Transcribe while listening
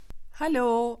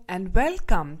Hello and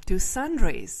welcome to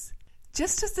Sunrays.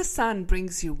 Just as the sun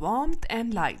brings you warmth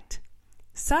and light,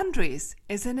 Sunrays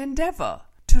is an endeavor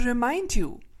to remind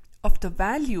you of the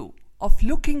value of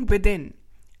looking within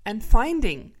and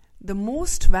finding the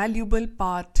most valuable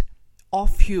part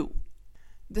of you.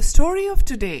 The story of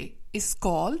today is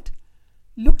called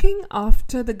Looking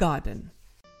After the Garden.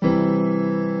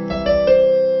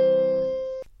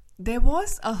 There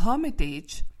was a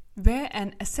hermitage where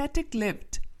an ascetic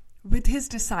lived with his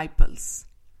disciples.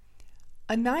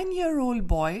 A 9-year-old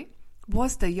boy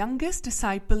was the youngest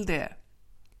disciple there.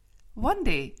 One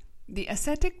day, the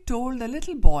ascetic told the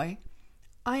little boy,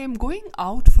 "I am going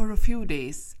out for a few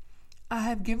days. I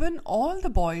have given all the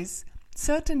boys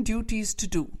certain duties to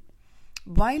do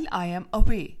while I am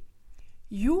away.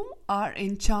 You are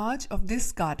in charge of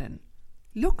this garden.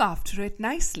 Look after it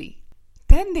nicely."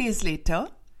 10 days later,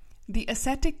 the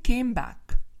ascetic came back.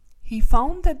 He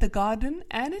found that the garden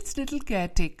and its little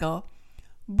caretaker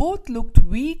both looked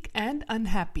weak and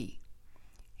unhappy.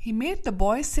 He made the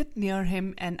boy sit near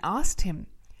him and asked him,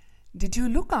 "Did you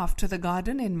look after the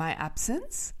garden in my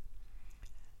absence?"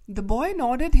 The boy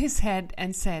nodded his head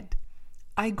and said,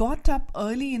 "I got up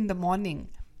early in the morning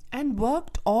and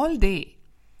worked all day.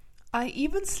 I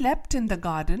even slept in the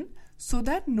garden so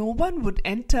that no one would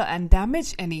enter and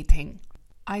damage anything.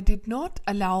 I did not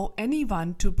allow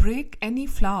anyone to break any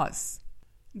flowers."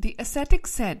 The ascetic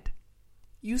said,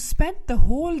 "You spent the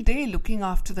whole day looking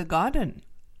after the garden.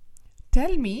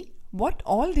 Tell me, what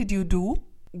all did you do?"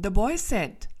 The boy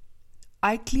said,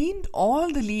 "I cleaned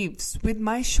all the leaves with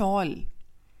my shawl.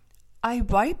 I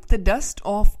wiped the dust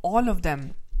off all of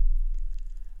them.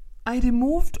 I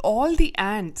removed all the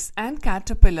ants and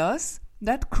caterpillars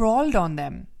that crawled on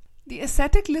them." The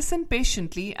ascetic listened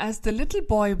patiently as the little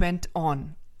boy went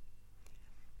on.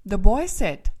 The boy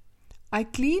said, "I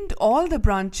cleaned all the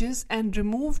branches and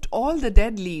removed all the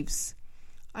dead leaves.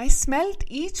 I smelt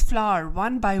each flower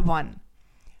one by one.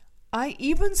 I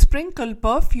even sprinkled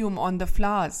perfume on the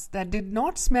flowers that did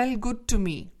not smell good to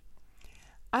me.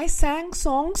 I sang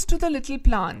songs to the little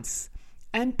plants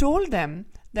and told them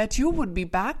that you would be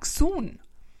back soon.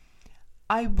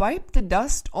 I wiped the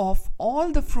dust off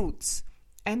all the fruits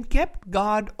and kept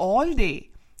guard all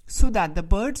day so that the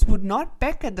birds would not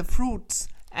peck at the fruits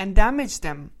and damage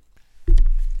them."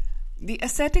 The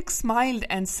ascetic smiled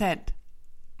and said,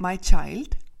 "My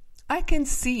child, I can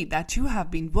see that you have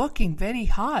been working very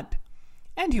hard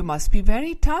and you must be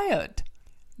very tired."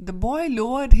 The boy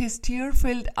lowered his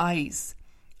tear-filled eyes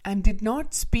and did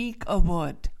not speak a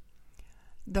word.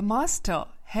 The master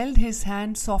held his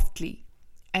hand softly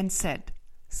and said,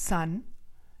 "Son,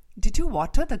 did you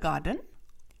water the garden?"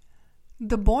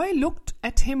 The boy looked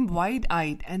at him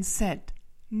wide-eyed and said,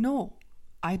 "No,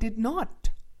 I did not."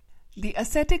 The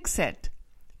ascetic said,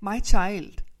 "My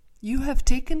child, you have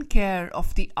taken care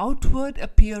of the outward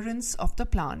appearance of the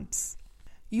plants.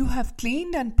 You have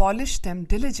cleaned and polished them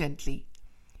diligently.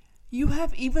 You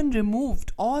have even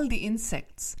removed all the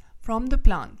insects from the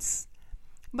plants,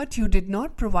 but you did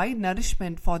not provide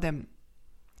nourishment for them.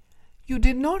 You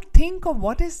did not think of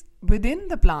what is within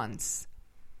the plants.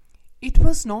 It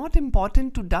was not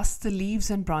important to dust the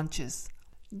leaves and branches.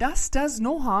 Dust does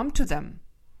no harm to them.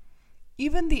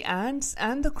 Even the ants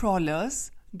and the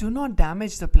crawlers do not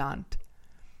damage the plant.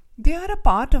 They are a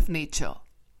part of nature.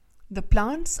 The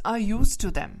plants are used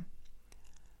to them.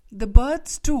 The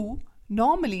birds too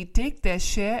normally take their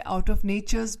share out of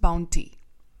nature's bounty.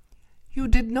 You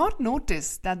did not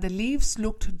notice that the leaves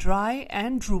looked dry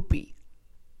and droopy.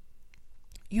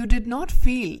 You did not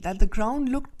feel that the ground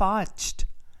looked parched.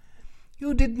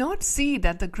 You did not see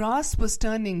that the grass was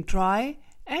turning dry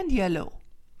and yellow.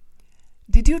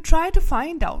 Did you try to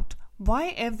find out why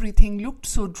everything looked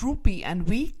so droopy and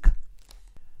weak?"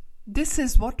 This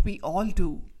is what we all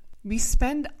do. We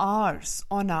spend hours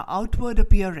on our outward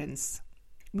appearance.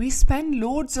 We spend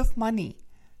loads of money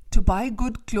to buy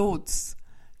good clothes,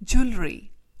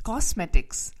 jewelry,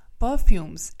 cosmetics,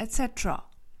 perfumes, etc.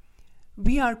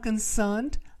 We are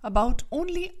concerned about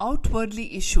only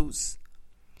outwardly issues.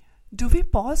 Do we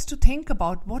pause to think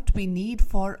about what we need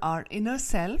for our inner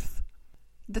self?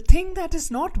 The thing that is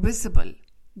not visible,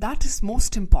 that is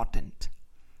most important.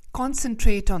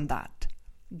 Concentrate on that.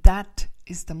 That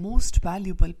is the most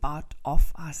valuable part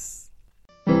of us.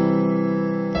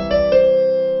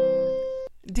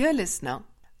 Dear listener,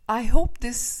 I hope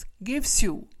this gives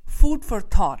you food for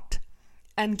thought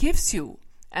and gives you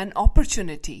an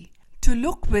opportunity to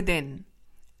look within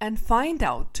and find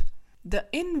out the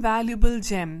invaluable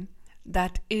gem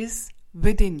that is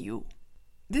within you.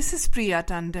 This is Priya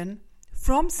Tandon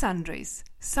from Sunrays,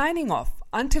 signing off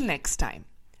until next time.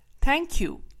 Thank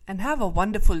you. and have a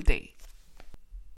wonderful day.